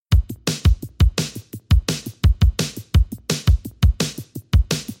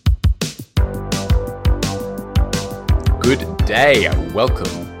day.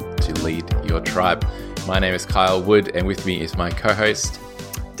 Welcome to Lead Your Tribe. My name is Kyle Wood, and with me is my co-host,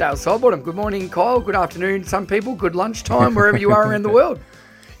 Dale Sidebottom. Good morning, Kyle. Good afternoon, some people. Good lunchtime, wherever you are around the world.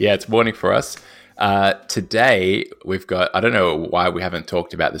 Yeah, it's morning for us. Today, we've got, I don't know why we haven't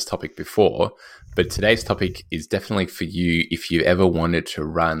talked about this topic before, but today's topic is definitely for you if you ever wanted to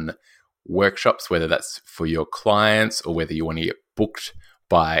run workshops, whether that's for your clients or whether you want to get booked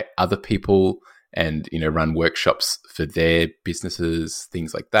by other people and, run workshops for their businesses,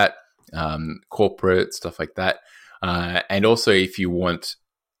 things like that, corporate, stuff like that. And also if you want,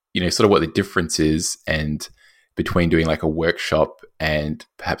 sort of what the difference is and between doing like a workshop and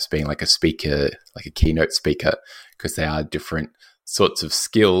perhaps being like a speaker, like a keynote speaker, because they are different sorts of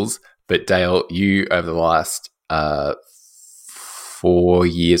skills. But Dale, you over the last 4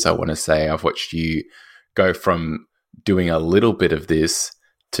 years, I want to say, I've watched you go from doing a little bit of this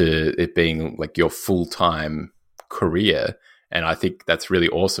to it being like your full-time career. And I think that's really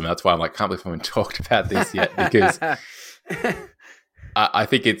awesome. That's why I'm like, can't believe I haven't talked about this yet, because I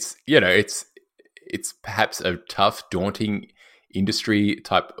think it's perhaps a tough, daunting industry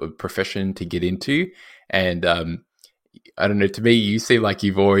type of profession to get into. And I don't know, to me, you seem like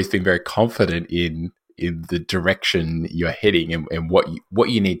you've always been very confident in the direction you're heading and what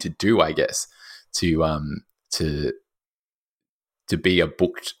you need to do, I guess, to be a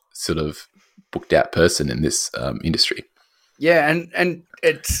booked out person in this industry. Yeah, and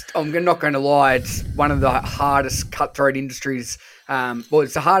I'm not going to lie, it's one of the hardest cutthroat industries.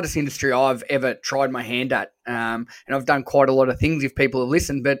 It's the hardest industry I've ever tried my hand at. And I've done quite a lot of things if people have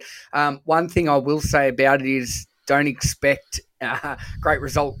listened. But one thing I will say about it is don't expect great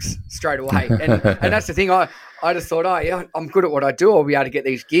results straight away. And that's the thing. I just thought, I'm good at what I do. I'll be able to get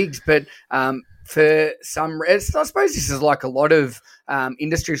these gigs. But for some, I suppose this is like a lot of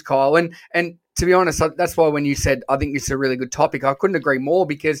industries, Kyle. And to be honest, that's why when you said, I think this is a really good topic, I couldn't agree more,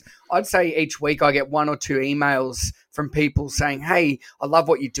 because I'd say each week I get 1 or 2 emails from people saying, hey, I love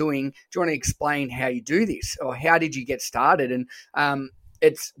what you're doing. Do you want to explain how you do this? Or how did you get started? And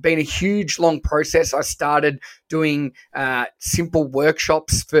it's been a huge, long process. I started doing simple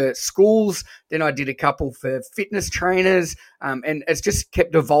workshops for schools. Then I did a couple for fitness trainers. And it's just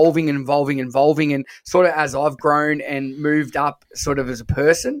kept evolving. And sort of as I've grown and moved up sort of as a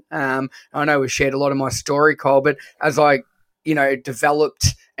person, I know we've shared a lot of my story, Kyle, but as I,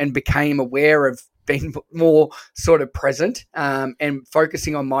 developed and became aware of being more sort of present and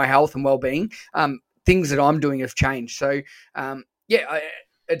focusing on my health and well-being, things that I'm doing have changed. So,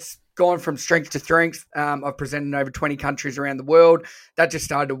 it's gone from strength to strength. I've presented in over 20 countries around the world. That just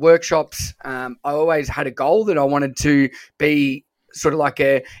started workshops. I always had a goal that I wanted to be sort of like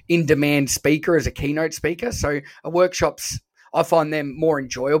a in-demand speaker as a keynote speaker. So workshops, I find them more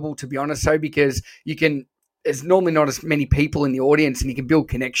enjoyable, to be honest, because there's normally not as many people in the audience and you can build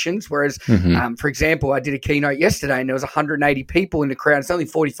connections. Whereas, for example, I did a keynote yesterday and there was 180 people in the crowd. It's only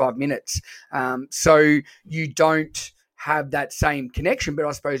 45 minutes. So you don't have that same connection, but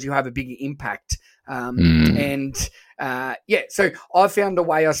I suppose you have a bigger impact. So I found a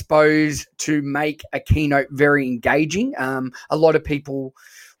way, I suppose, to make a keynote very engaging. A lot of people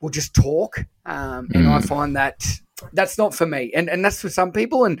will just talk, and I find that that's not for me, and that's for some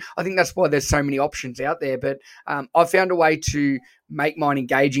people, and I think that's why there's so many options out there. But I found a way to make mine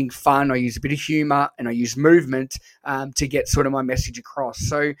engaging, fun. I use a bit of humor and I use movement to get sort of my message across.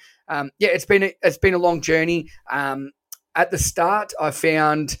 So it's been a long journey. At the start, I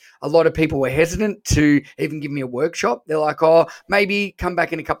found a lot of people were hesitant to even give me a workshop. They're like, maybe come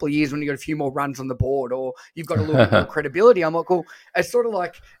back in a couple of years when you got a few more runs on the board or you've got a little bit more credibility. I'm like, well, it's sort of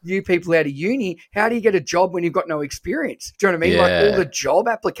like new people out of uni. How do you get a job when you've got no experience? Do you know what I mean? Yeah. Like all the job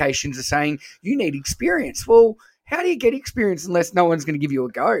applications are saying you need experience. Well, how do you get experience unless no one's going to give you a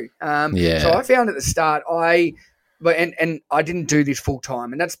go? So I found at the start, and I didn't do this full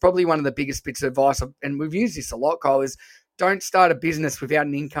time. And that's probably one of the biggest bits of advice. And we've used this a lot, Kyle, is don't start a business without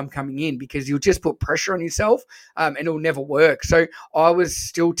an income coming in, because you'll just put pressure on yourself and it'll never work. So I was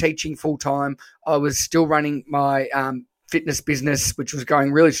still teaching full time. I was still running my fitness business, which was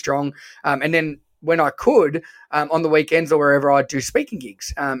going really strong. And then when I could, on the weekends or wherever, I'd do speaking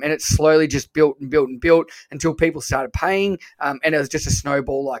gigs. And it slowly just built until people started paying. And it was just a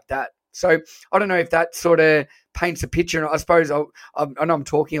snowball like that. So I don't know if that sort of paints a picture. And I suppose I know I'm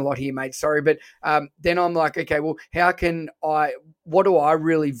talking a lot here, mate. Sorry. But then I'm like, okay, well, what do I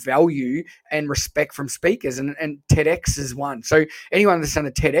really value and respect from speakers? And TEDx is one. So anyone that's done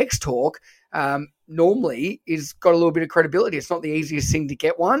a TEDx talk normally is got a little bit of credibility. It's not the easiest thing to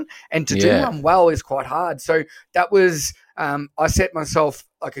get one. And to do one well is quite hard. So that was I set myself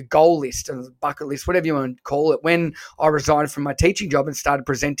like a goal list, a bucket list, whatever you want to call it, when I resigned from my teaching job and started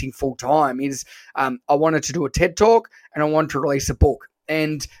presenting full time is I wanted to do a TED Talk and I wanted to release a book.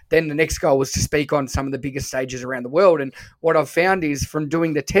 And then the next goal was to speak on some of the biggest stages around the world. And what I've found is from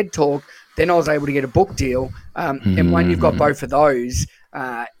doing the TED Talk, then I was able to get a book deal. And when you've got both of those, you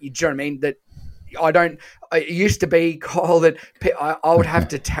know what I mean? That it used to be, Kyle, that I would have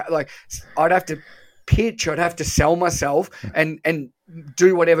to, I'd have to pitch, I'd have to sell myself and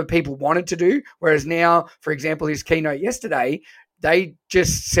do whatever people wanted to do. Whereas now, for example, his keynote yesterday, they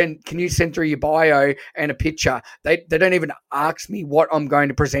just can you send through your bio and a picture? They don't even ask me what I'm going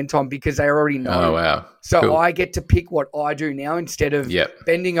to present on because they already know. Oh, wow. So cool. I get to pick what I do now instead of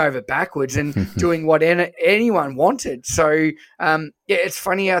bending over backwards and doing what anyone wanted. So, it's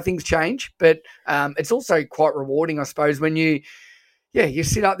funny how things change, but it's also quite rewarding, I suppose, when you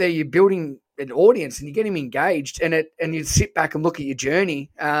sit up there, you're building an audience and you get them engaged and you sit back and look at your journey.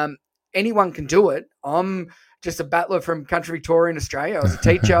 Anyone can do it. I'm just a battler from country Victoria in Australia. I was a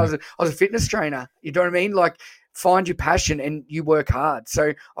teacher. I was a fitness trainer. You know what I mean? Like, find your passion and you work hard.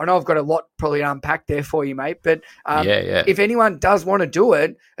 So I know I've got a lot probably to unpack there for you, mate. But if anyone does want to do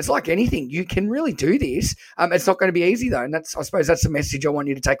it, it's like anything. You can really do this. It's not going to be easy though. And I suppose that's the message I want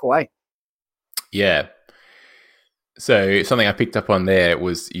you to take away. Yeah. So something I picked up on there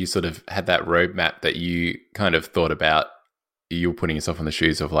was you sort of had that roadmap that you kind of thought about. You were putting yourself in the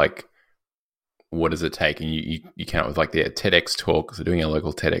shoes of like, what does it take? And you came up with like the TEDx talk, so doing a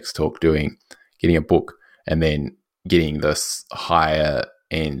local TEDx talk, getting a book, and then getting this higher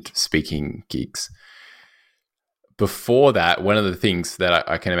end speaking gigs. Before that, one of the things that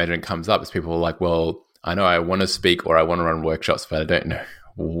I can imagine comes up is people are like, well, I know I want to speak or I want to run workshops, but I don't know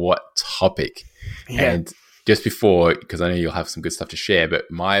what topic. Yeah. And just before, because I know you'll have some good stuff to share, but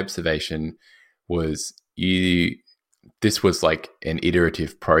my observation was this was like an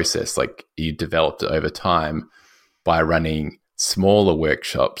iterative process. Like you developed it over time by running smaller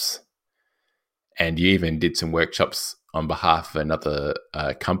workshops, and you even did some workshops on behalf of another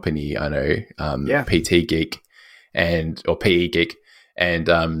company I know, PT Geek or PE Geek. And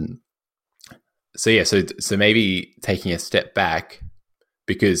so maybe taking a step back,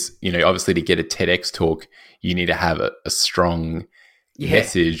 because, you know, obviously to get a TEDx talk, you need to have a strong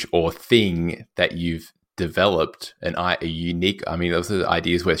message or thing that you've developed, a unique, I mean, those are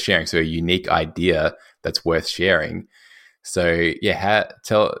ideas worth sharing. So a unique idea that's worth sharing. So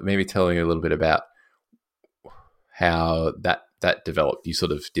tell me a little bit about how that developed. You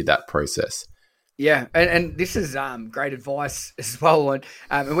sort of did that process. Yeah, and this is great advice as well.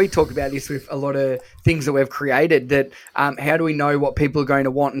 And we talk about this with a lot of things that we've created, that how do we know what people are going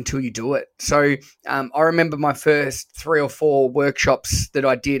to want until you do it? So I remember my first 3 or 4 workshops that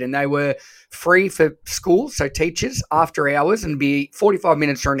I did, and they were free for schools, so teachers, after hours, and be 45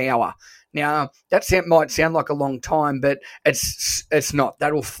 minutes or an hour. Now, that might sound like a long time, but it's not.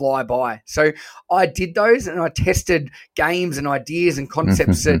 That'll fly by. So I did those, and I tested games and ideas and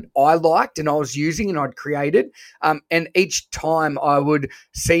concepts that I liked and I was using and I'd created. And each time I'd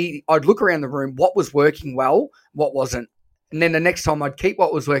look around the room, what was working well, what wasn't. And then the next time I'd keep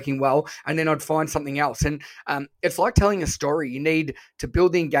what was working well, and then I'd find something else. And it's like telling a story. You need to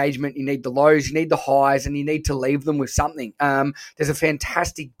build the engagement. You need the lows, you need the highs, and you need to leave them with something. There's a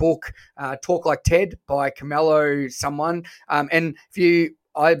fantastic book, Talk Like TED by Camelo someone. And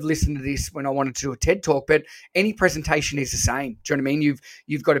I've listened to this when I wanted to do a TED Talk, but any presentation is the same. Do you know what I mean?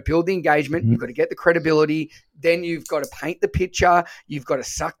 You've got to build the engagement. You've got to get the credibility. Then you've got to paint the picture. You've got to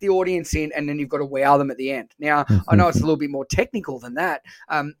suck the audience in, and then you've got to wow them at the end. Now, I know it's a little bit more technical than that.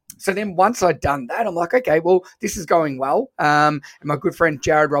 So then once I'd done that, I'm like, okay, well, this is going well. And my good friend,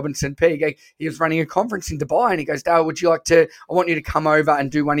 Jared Robinson, he was running a conference in Dubai, and he goes, Dale, I want you to come over and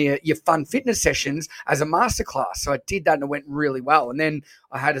do one of your fun fitness sessions as a masterclass. So I did that, and it went really well. And then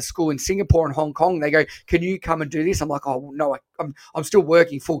I had a school in Singapore and Hong Kong. They go, can you come and do this? I'm like, oh, no, I'm still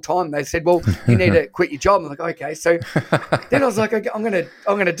working full time. They said, well, you need to quit your job. I'm like, okay. So then I was like, okay, I'm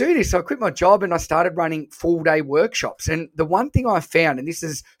going to do this. So I quit my job and I started running full day workshops. And the one thing I found, and this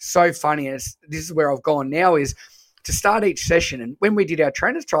is so funny, and this is where I've gone now, is to start each session. And when we did our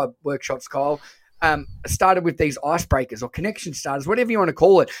Trainers Tribe workshops, Kyle, started with these icebreakers or connection starters, whatever you want to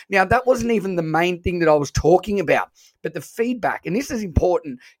call it. Now, that wasn't even the main thing that I was talking about, but the feedback, and this is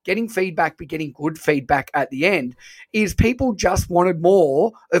important, getting feedback, but getting good feedback at the end, is people just wanted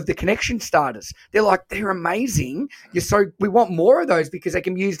more of the connection starters. They're like, they're amazing. We want more of those because they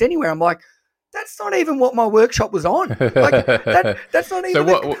can be used anywhere. I'm like, that's not even what my workshop was on. Like that's not even.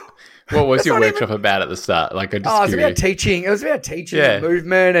 So what was your workshop about at the start? Like, it was about teaching. It was about teaching and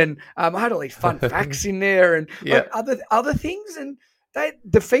movement, and I had all these fun facts in there and like other things. And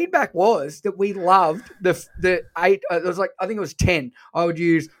the feedback was that we loved the 8. It was like, I think it was 10. I would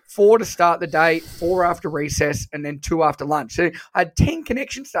use 4 to start the day, 4 after recess, and then 2 after lunch. So I had 10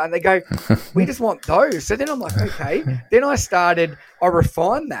 connections started. They go, we just want those. So then I'm like, okay. Then I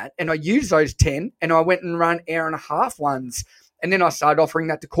refined that, and I used those 10, and I went and run hour and a half ones. And then I started offering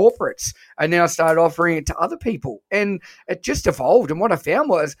that to corporates, and then I started offering it to other people, and it just evolved. And what I found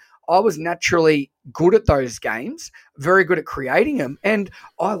was I was naturally good at those games, very good at creating them, and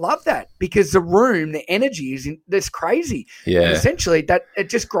I love that because the room, the energy that's crazy. Yeah. And essentially, that it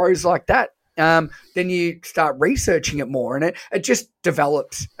just grows like that. Then you start researching it more, and it just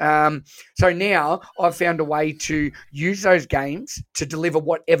develops. So now I've found a way to use those games to deliver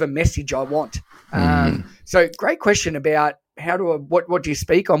whatever message I want. So great question about what do you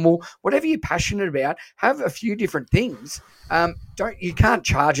speak on? Well, whatever you're passionate about, have a few different things. You can't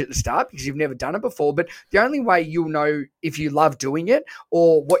charge at the start because you've never done it before, but the only way you'll know if you love doing it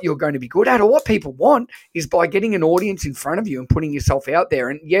or what you're going to be good at or what people want is by getting an audience in front of you and putting yourself out there.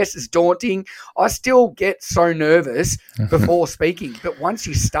 And yes, it's daunting. I still get so nervous before speaking, but once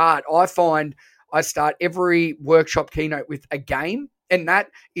you start, I find I start every workshop keynote with a game. And that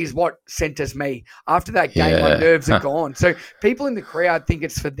is what centers me. After that game, my nerves are gone. So people in the crowd think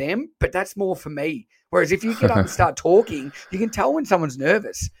it's for them, but that's more for me. Whereas if you get up and start talking, you can tell when someone's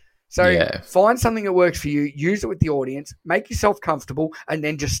nervous. So find something that works for you, use it with the audience, make yourself comfortable, and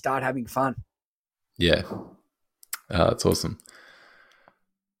then just start having fun. Yeah. That's awesome.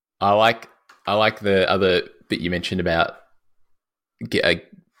 I like the other bit you mentioned about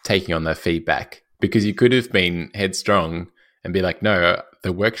taking on the feedback, because you could have been headstrong and be like, no,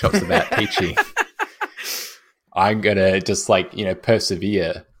 the workshop's about teaching. I'm going to just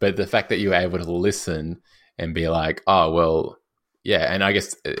persevere. But the fact that you were able to listen and be like, oh, well, yeah. And I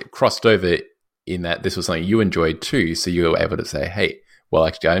guess it crossed over in that this was something you enjoyed too. So you were able to say, hey, well,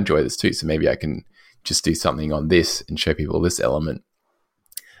 actually, I enjoy this too. So maybe I can just do something on this and show people this element.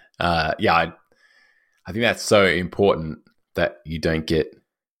 I think that's so important that you don't get.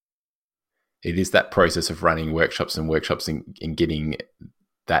 It is that process of running workshops and getting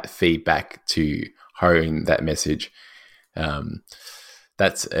that feedback to hone that message.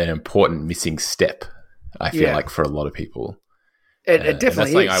 That's an important missing step, I feel like, for a lot of people. It definitely is.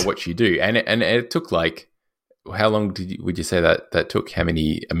 That's something I watch you do. And it took how long would you say that took? How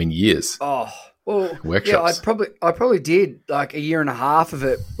many, years? Oh, well, workshops. Yeah, I probably did like a year and a half of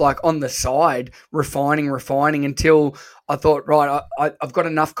it, like on the side, refining until I thought, right, I've got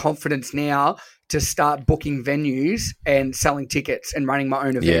enough confidence now to start booking venues and selling tickets and running my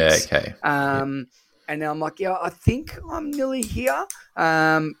own events. Yeah, okay. And now I'm like, I think I'm nearly here.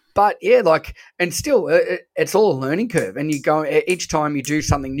 But yeah, and still, it's all a learning curve. And you go each time you do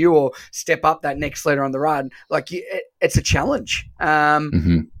something new or step up that next letter on the run, it's a challenge.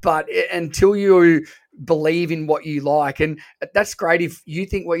 But until you believe in what you like, and that's great if you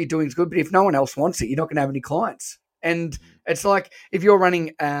think what you're doing is good, but if no one else wants it, you're not going to have any clients. And it's like if you're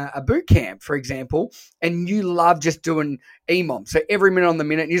running a boot camp, for example, and you love just doing EMOM. So every minute on the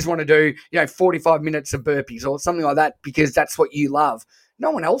minute, you just want to do, 45 minutes of burpees or something like that because that's what you love.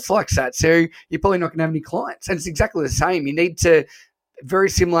 No one else likes that. So you're probably not going to have any clients. And it's exactly the same. You need to, very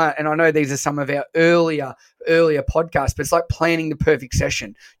similar, and I know these are some of our earlier podcasts, but it's like planning the perfect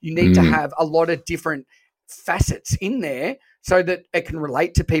session. You need to have a lot of different facets in there so that it can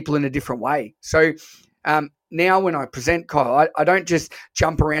relate to people in a different way. So, now when I present, Kyle, I don't just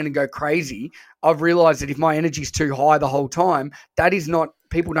jump around and go crazy. I've realized that if my energy is too high the whole time, that is not,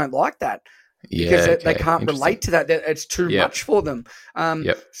 people don't like that because they can't relate to that. It's too much for them.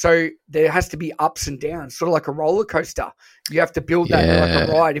 So there has to be ups and downs, sort of like a roller coaster. You have to build that like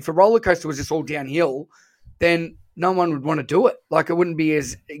a ride. If a roller coaster was just all downhill, then no one would want to do it. It wouldn't be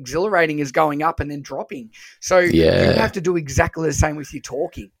as exhilarating as going up and then dropping. So you have to do exactly the same with your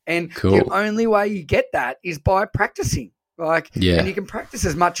talking. And the only way you get that is by practicing. And you can practice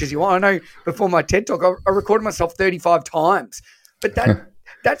as much as you want. I know before my TED Talk, I recorded myself 35 times. But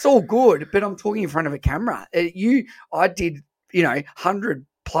that's all good. But I'm talking in front of a camera. I did, 100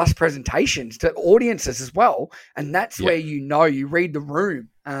 plus presentations to audiences as well. And that's where you read the room.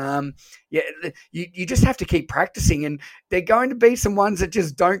 You just have to keep practicing, and they're going to be some ones that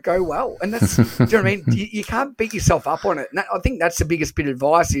just don't go well. And that's, do you know what I mean? You can't beat yourself up on it. And I think that's the biggest bit of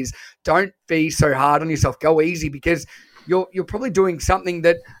advice is don't be so hard on yourself. Go easy because you're probably doing something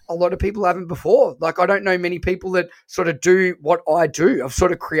that a lot of people haven't before. I don't know many people that sort of do what I do. I've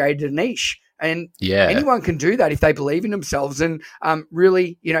sort of created a niche. And anyone can do that if they believe in themselves and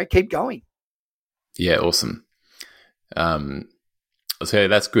really, keep going. Yeah, awesome. So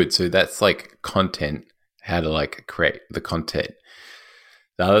that's good. So that's content, how to create the content.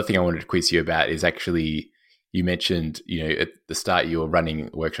 the other thing I wanted to quiz you about is actually, you mentioned, at the start you were running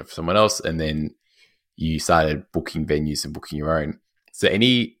a workshop for someone else, and then you started booking venues and booking your own. So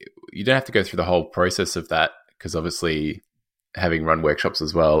you don't have to go through the whole process of that, because obviously having run workshops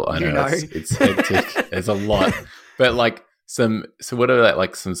as well, I know. It's hectic. There's a lot, but so what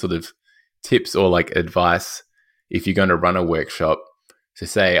are some sort of tips or advice if you're going to run a workshop? So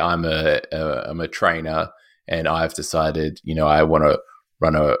say I'm a trainer and I've decided, I want to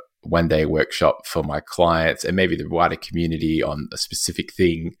run a one-day workshop for my clients and maybe the wider community on a specific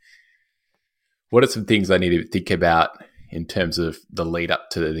thing. What are some things I need to think about in terms of the lead up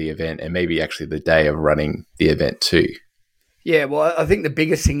to the event and maybe actually the day of running the event too? Yeah, well, I think the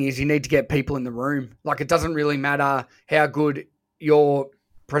biggest thing is you need to get people in the room. It doesn't really matter how good your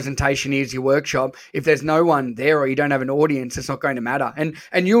presentation is, your workshop. If there's no one there or you don't have an audience, it's not going to matter.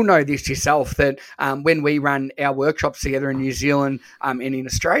 And you'll know this yourself that when we run our workshops together in New Zealand and in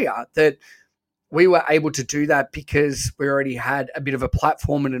Australia, that we were able to do that because we already had a bit of a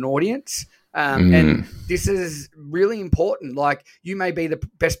platform and an audience. And this is really important. You may be the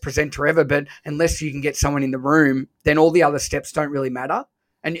best presenter ever, but unless you can get someone in the room, then all the other steps don't really matter.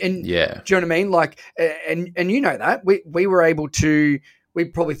 And yeah, do you know what I mean? And you know that we were able to. We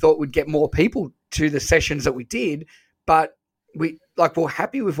probably thought we'd get more people to the sessions that we did, but we're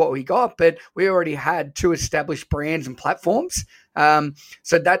happy with what we got. But we already had 2 established brands and platforms.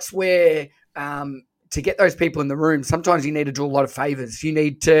 So that's where to get those people in the room, sometimes you need to do a lot of favors. You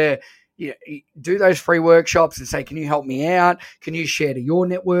need to do those free workshops and say, can you help me out? Can you share to your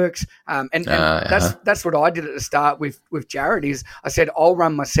networks? And that's what I did at the start with Jared is I said, I'll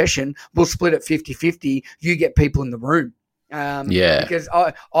run my session. We'll split it 50-50. You get people in the room. Because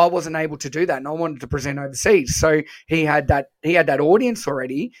I wasn't able to do that and I wanted to present overseas. So he had that audience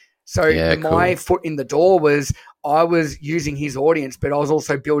already. So my foot in the door was I was using his audience, but I was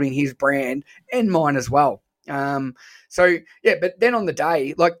also building his brand and mine as well. But then on the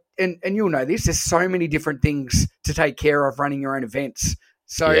day, and you'll know this, there's so many different things to take care of running your own events.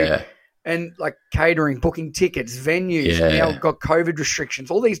 So, and catering, booking tickets, venues, now got COVID restrictions,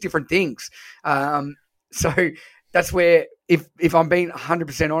 all these different things. So that's where, if I'm being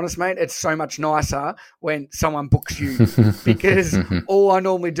 100% honest, mate, it's so much nicer when someone books you because all I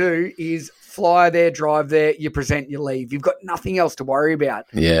normally do is fly there, drive there, you present, you leave. You've got nothing else to worry about.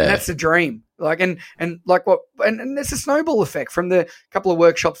 Yeah. And that's the dream. And there's a snowball effect from the couple of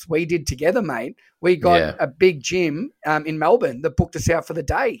workshops we did together, mate. We got a big gym in Melbourne that booked us out for the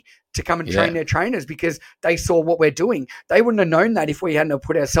day to come and train their trainers because they saw what we're doing. They wouldn't have known that if we hadn't have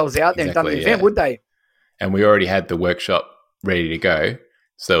put ourselves out there and done the event, would they? And we already had the workshop ready to go.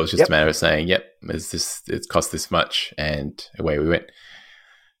 So it was just a matter of saying, it's cost this much, and away we went.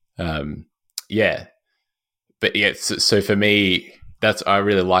 So for me, I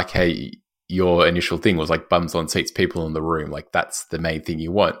really like how your initial thing was bums on seats, people in the room. That's the main thing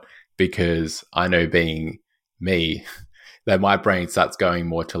you want, because I know, being me, that my brain starts going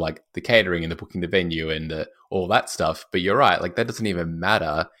more to the catering and the booking the venue and all that stuff. But you're right, that doesn't even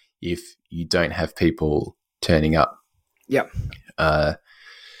matter if you don't have people turning up. Yeah.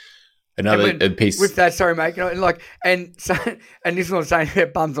 Another piece with that, sorry, mate. And this is what I'm saying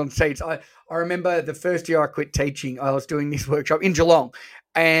about bums on seats. I remember the first year I quit teaching, I was doing this workshop in Geelong,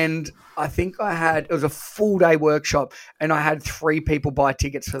 and I think it was a full day workshop, and I had 3 people buy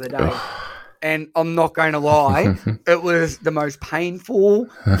tickets for the day. And I'm not going to lie, it was the most painful,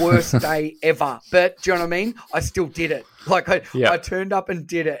 worst day ever. But do you know what I mean? I still did it. I turned up and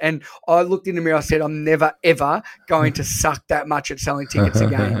did it. And I looked in the mirror, I said, I'm never, ever going to suck that much at selling tickets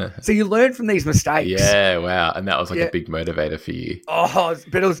again. So you learn from these mistakes. Yeah, wow. And that was a big motivator for you. Oh,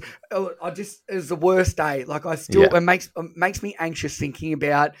 but it was the worst day. It makes me anxious thinking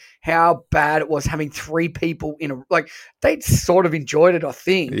about how bad it was having 3 people in a, they'd sort of enjoyed it, I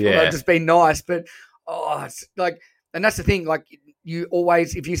think. Yeah. Just been nice. But, and that's the thing, you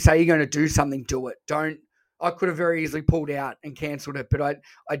always, if you say you're going to do something, do it. I could have very easily pulled out and cancelled it, but I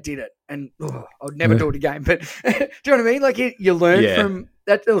did it, and I would never do it again. But do you know what I mean? You learn from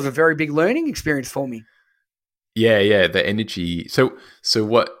that. It was a very big learning experience for me. Yeah, the energy. So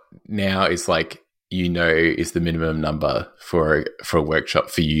what now is is the minimum number for a workshop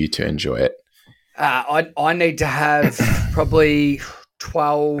for you to enjoy it? I need to have probably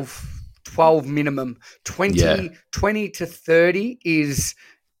 12 minimum. 20 to 30 is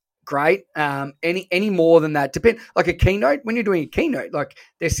great. Any more than that, a keynote, when you're doing a keynote,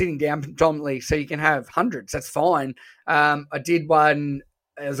 they're sitting down predominantly, so you can have hundreds. That's fine. I did one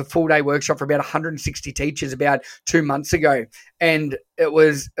it was a full day workshop for about 160 teachers about 2 months ago, and it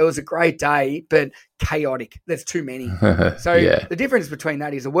was a great day, but chaotic. There's too many. So the difference between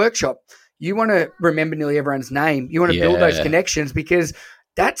that is a workshop. You want to remember nearly everyone's name. You want to build those connections because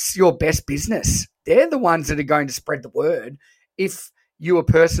that's your best business. They're the ones that are going to spread the word. If you are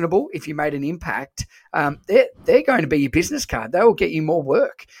personable, if you made an impact, they're going to be your business card. They will get you more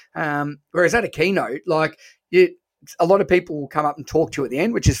work. Whereas at a keynote, a lot of people will come up and talk to you at the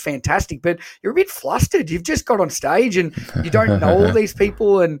end, which is fantastic, but you're a bit flustered. You've just got on stage and you don't know all these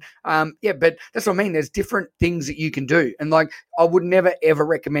people. And but that's what I mean. There's different things that you can do. And I would never, ever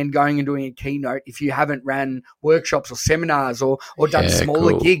recommend going and doing a keynote if you haven't ran workshops or seminars or done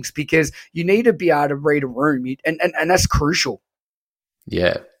smaller gigs, because you need to be able to read a room. And that's crucial.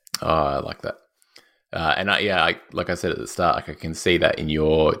 Yeah. Oh, I like that. Like I said at the start, I can see that in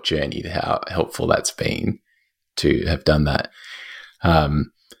your journey, how helpful that's been to have done that.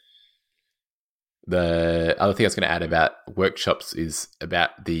 The other thing I was going to add about workshops is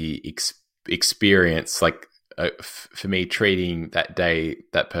about the experience. For me, treating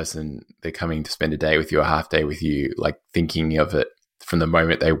that person, they're coming to spend a day with you, a half day with you, thinking of it from the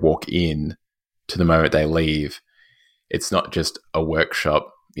moment they walk in to the moment they leave. It's not just a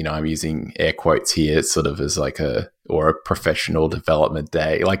workshop. I'm using air quotes here, sort of as a professional development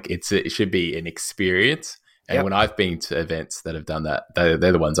day. It should be an experience. And when I've been to events that have done that, they're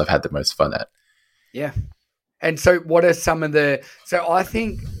the ones I've had the most fun at. Yeah. And so what are some of so I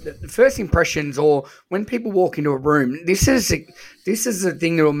think the first impressions, or when people walk into a room, this is the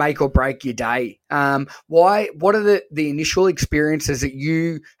thing that will make or break your day. What are the initial experiences that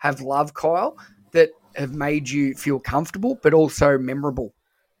you have loved, Kyle, that have made you feel comfortable but also memorable?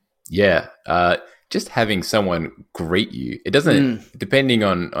 Yeah. Just having someone greet you. It doesn't, depending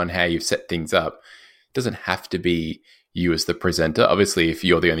on how you've set things up, it doesn't have to be you as the presenter. Obviously, if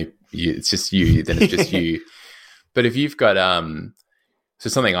you're the only, it's just you, then it's just you. But if you've got, so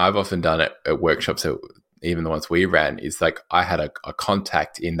something I've often done at workshops, even the ones we ran, is I had a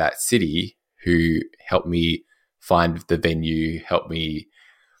contact in that city who helped me find the venue, helped me.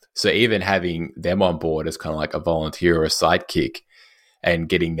 So even having them on board as kind of a volunteer or a sidekick, and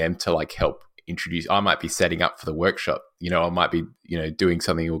getting them to help introduce, I might be setting up for the workshop, I might be, doing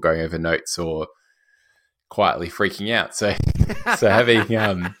something or going over notes or quietly freaking out. So having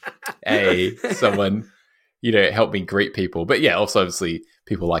someone, help me greet people. But also obviously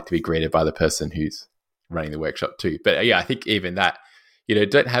people like to be greeted by the person who's running the workshop too. But I think even that,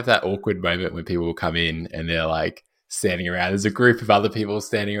 don't have that awkward moment when people will come in and they're standing around. There's a group of other people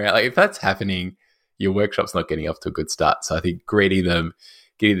standing around. If that's happening, your workshop's not getting off to a good start. So I think greeting them,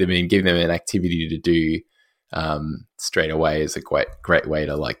 getting them in, giving them an activity to do straight away is a great way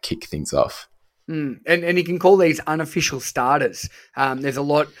to kick things off. And you can call these unofficial starters. There's a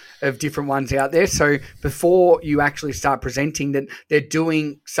lot of different ones out there. So before you actually start presenting, that they're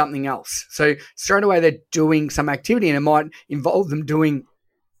doing something else. So straight away they're doing some activity, and it might involve them doing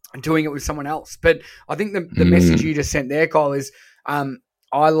it with someone else. But I think the message you just sent there, Kyle, is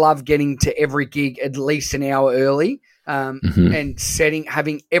I love getting to every gig at least an hour early, and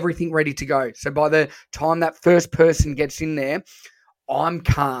having everything ready to go. So by the time that first person gets in there, I'm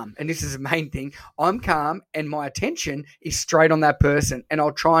calm. And this is the main thing. I'm calm and my attention is straight on that person, and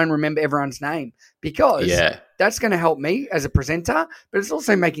I'll try and remember everyone's name, because that's going to help me as a presenter, but it's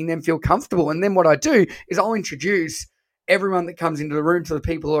also making them feel comfortable. And then what I do is I'll introduce everyone that comes into the room to the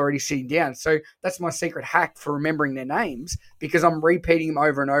people already sitting down. So that's my secret hack for remembering their names, because I'm repeating them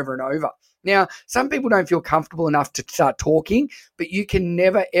over and over and over. Now, some people don't feel comfortable enough to start talking, but you can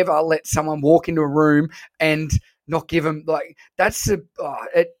never, ever let someone walk into a room and not give them,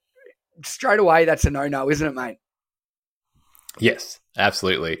 straight away, that's a no-no, isn't it, mate? Yes,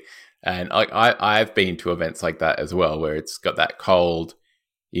 absolutely. And I've been to events like that as well, where it's got that cold,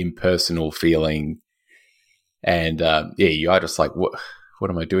 impersonal feeling. And you are just what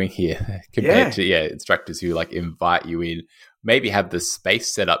am I doing here? Compared to instructors who invite you in, maybe have the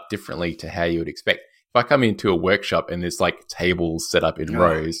space set up differently to how you would expect. If I come into a workshop and there's tables set up in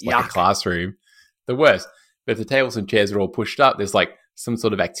rows, a classroom, the worst. But if the tables and chairs are all pushed up, there's some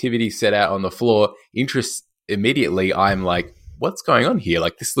sort of activity set out on the floor. Interest immediately, I'm what's going on here?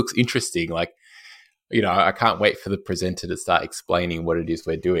 This looks interesting. I can't wait for the presenter to start explaining what it is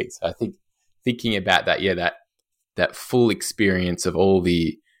we're doing. So I think thinking about that, that full experience of all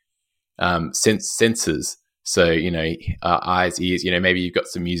the senses. So, eyes, ears, maybe you've got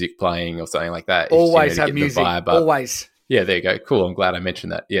some music playing or something like that. Always have music. Always. Yeah, there you go. Cool. I'm glad I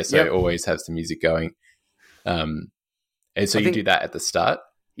mentioned that. Yeah, so always have some music going. And so you do that at the start?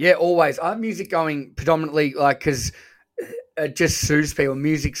 Yeah, always. I have music going predominantly because it just suits people.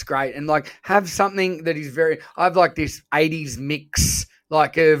 Music's great, and like have something that is very. I've like this '80s mix,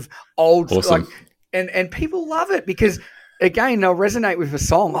 like of old, Awesome. like, and people love it because again they'll resonate with a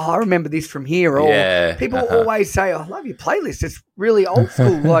song. Oh, I remember this from here. Or people always say, "I love your playlist. It's really old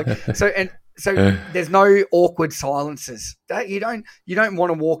school." Like so there's no awkward silences. That you don't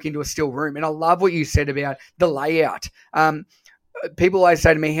want to walk into a still room. And I love what you said about the layout. People always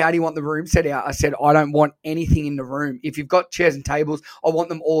say to me, how do you want the room set out? I said, I don't want anything in the room. If you've got chairs and tables, I want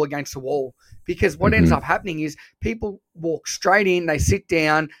them all against the wall. Because what ends up happening is people walk straight in, they sit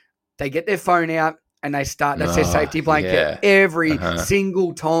down, they get their phone out, and they start. That's their safety blanket every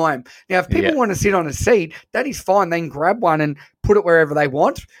single time. Now, if people want to sit on a seat, that is fine. They can grab one and put it wherever they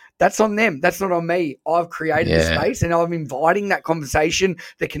want. That's on them. That's not on me. I've created the space and I'm inviting that conversation,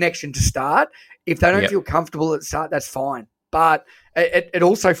 the connection to start. If they don't feel comfortable at the start, that's fine. But it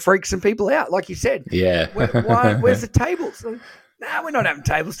also freaks some people out, like you said. Yeah. Where's the tables? No, we're not having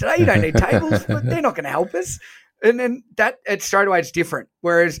tables today. You don't need tables. But they're not going to help us. And then straight away it's different.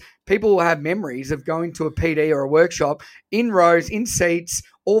 Whereas people will have memories of going to a PD or a workshop in rows, in seats,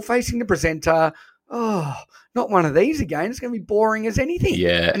 all facing the presenter. Oh, not one of these again. It's going to be boring as anything.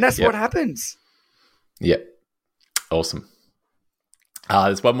 Yeah. And that's what happens. Yeah. Awesome.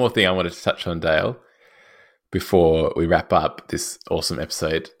 There's one more thing I wanted to touch on, Dale, before we wrap up this awesome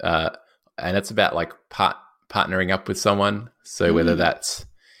episode. And it's about like partnering up with someone. So whether that's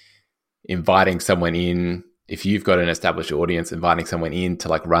inviting someone in, if you've got an established audience, inviting someone in to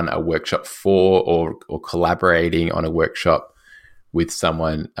like run a workshop for, or collaborating on a workshop with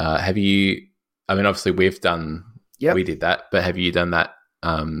someone. Obviously we did that, but have you done that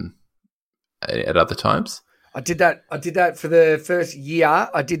at other times? I did that for the first year.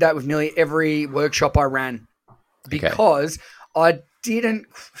 I did that with nearly every workshop I ran because I didn't.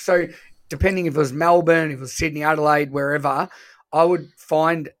 So depending if it was Melbourne, if it was Sydney, Adelaide, wherever, I would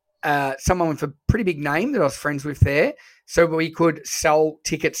find someone with a pretty big name that I was friends with there, so we could sell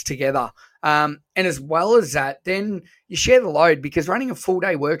tickets together. And as well as that, then you share the load, because running a full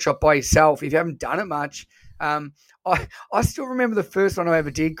day workshop by yourself, if you haven't done it much, I still remember the first one I ever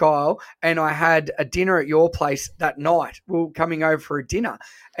did, Kyle, and I had a dinner at your place that night. We were coming over for a dinner,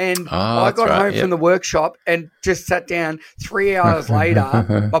 and I got home from the workshop and just sat down. 3 hours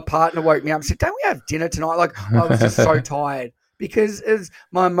later, my partner woke me up and said, "Don't we have dinner tonight?" Like, I was just so tired because it was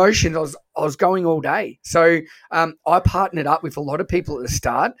my emotions. I was going all day. So I partnered up with a lot of people at the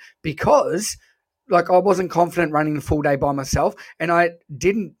start because like I wasn't confident running the full day by myself, and I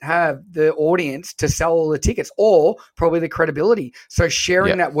didn't have the audience to sell all the tickets or probably the credibility. So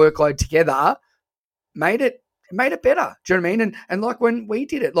sharing that workload together made it better. Do you know what I mean? And like when we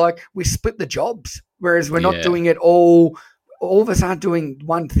did it, like we split the jobs, whereas we're not doing it all of us aren't doing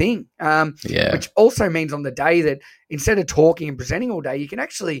one thing, which also means on the day that instead of talking and presenting all day, you can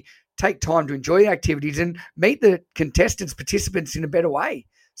actually take time to enjoy the activities and meet the contestants, participants in a better way.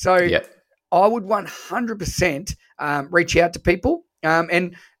 So I would 100% reach out to people,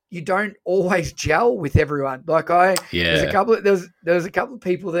 and you don't always gel with everyone. Like there was a couple of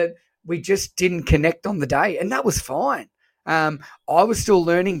people that we just didn't connect on the day, and that was fine. I was still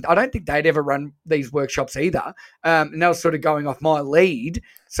learning. I don't think they'd ever run these workshops either, and they were sort of going off my lead,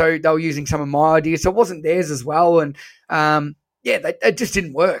 so they were using some of my ideas, so it wasn't theirs as well, and it just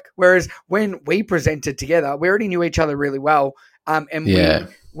didn't work. Whereas when we presented together, we already knew each other really well, and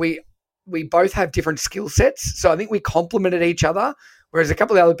we both have different skill sets. So I think we complemented each other, whereas a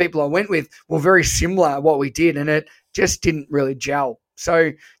couple of other people I went with were very similar at what we did, and it just didn't really gel.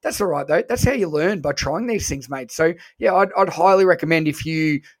 So that's all right, though. That's how you learn, by trying these things, mate. So, I'd highly recommend if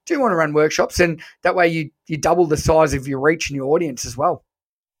you do want to run workshops, and that way you double the size of your reach and your audience as well.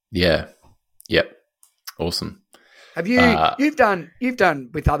 Yeah. Yep. Awesome. Have you you've done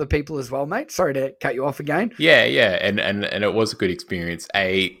with other people as well, mate? Sorry to cut you off again. Yeah, and it was a good experience.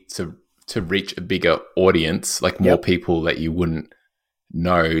 To reach a bigger audience, like more people that you wouldn't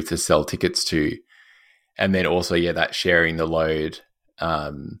know to sell tickets to, and then also that sharing the load.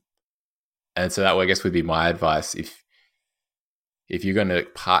 And so that, I guess, would be my advice if you're going to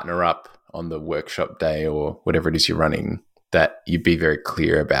partner up on the workshop day or whatever it is you're running, that you be very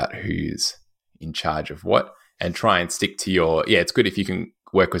clear about who's in charge of what, and try and stick to your. Yeah, it's good if you can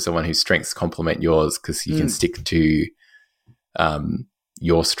work with someone whose strengths complement yours, because you can stick to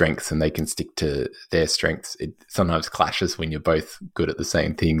your strengths and they can stick to their strengths. It sometimes clashes when you're both good at the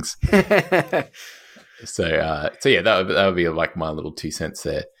same things. So that would be like my little 2 cents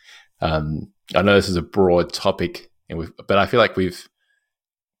there. I know this is a broad topic, but I feel like we've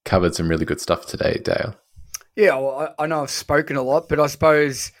covered some really good stuff today, Dale. Yeah, well, I know I've spoken a lot, but I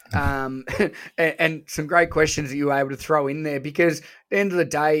suppose, and some great questions that you were able to throw in there, because at the end of the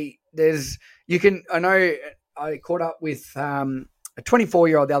day, I know I caught up with a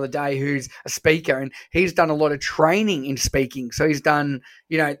 24-year-old the other day who's a speaker, and he's done a lot of training in speaking. So he's done,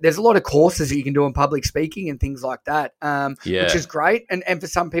 there's a lot of courses that you can do in public speaking and things like that, which is great. And for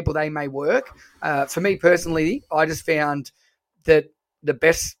some people, they may work. For me personally, I just found that the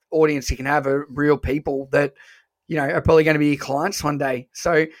best audience you can have are real people that, are probably going to be your clients one day.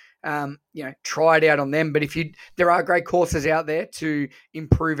 So, try it out on them. But there are great courses out there to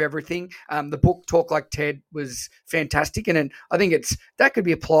improve everything. The book Talk Like TED was fantastic. And I think that could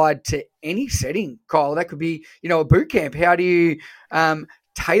be applied to any setting, Kyle. That could be, a boot camp. How do you,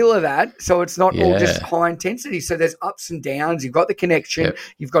 tailor that so it's not all just high intensity? So there's ups and downs. You've got the connection.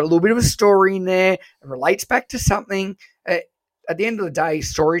 You've got a little bit of a story in there. It relates back to something. At the end of the day,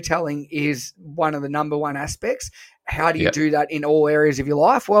 storytelling is one of the number one aspects. How do you do that in all areas of your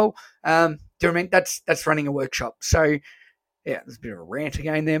life? Well, do you know what I mean? That's running a workshop. So, there's a bit of a rant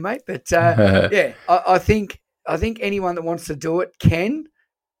again there, mate. But I think anyone that wants to do it can,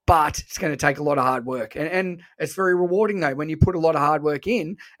 but it's going to take a lot of hard work. And it's very rewarding, though, when you put a lot of hard work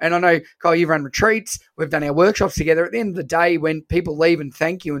in. And I know, Kyle, you've run retreats. We've done our workshops together. At the end of the day, when people leave and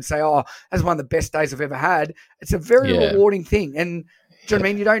thank you and say, oh, that's one of the best days I've ever had, it's a very rewarding thing. And do you know what I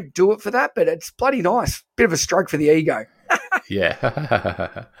mean? You don't do it for that, but it's bloody nice. Bit of a stroke for the ego.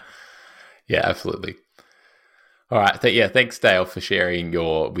 Yeah, absolutely. All right. Thanks, Dale, for sharing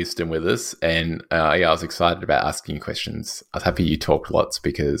your wisdom with us. And I was excited about asking you questions. I was happy you talked lots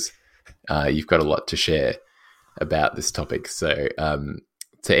because you've got a lot to share about this topic. So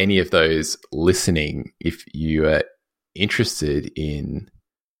to any of those listening, if you are interested in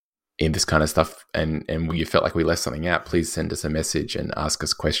this kind of stuff and you felt like we left something out, please send us a message and ask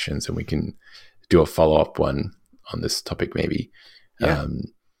us questions, and we can do a follow-up one on this topic maybe.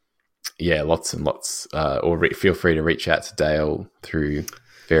 Lots and lots. Feel free to reach out to Dale through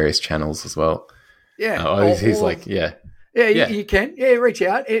various channels as well. You can. Reach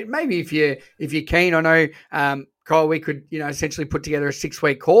out. Maybe if you're keen. I know, Kyle, we could essentially put together a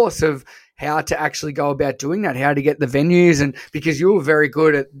 6-week course of how to actually go about doing that, how to get the venues, and because you were very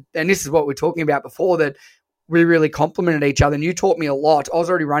good at, and this is what we're talking about before, that we really complemented each other. And you taught me a lot. I was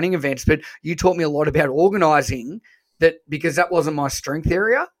already running events, but you taught me a lot about organising that, because that wasn't my strength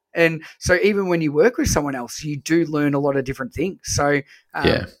area. And so even when you work with someone else, you do learn a lot of different things. So,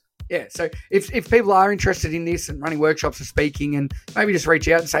 so if people are interested in this and running workshops and speaking, and maybe just reach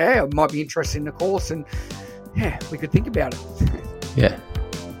out and say, hey, I might be interested in the course, and we could think about it.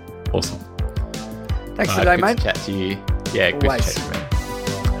 Awesome. Thanks for today, mate. Good to chat to you. Yeah, good to chat to you, mate.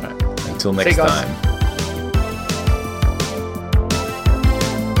 All right. Until next time.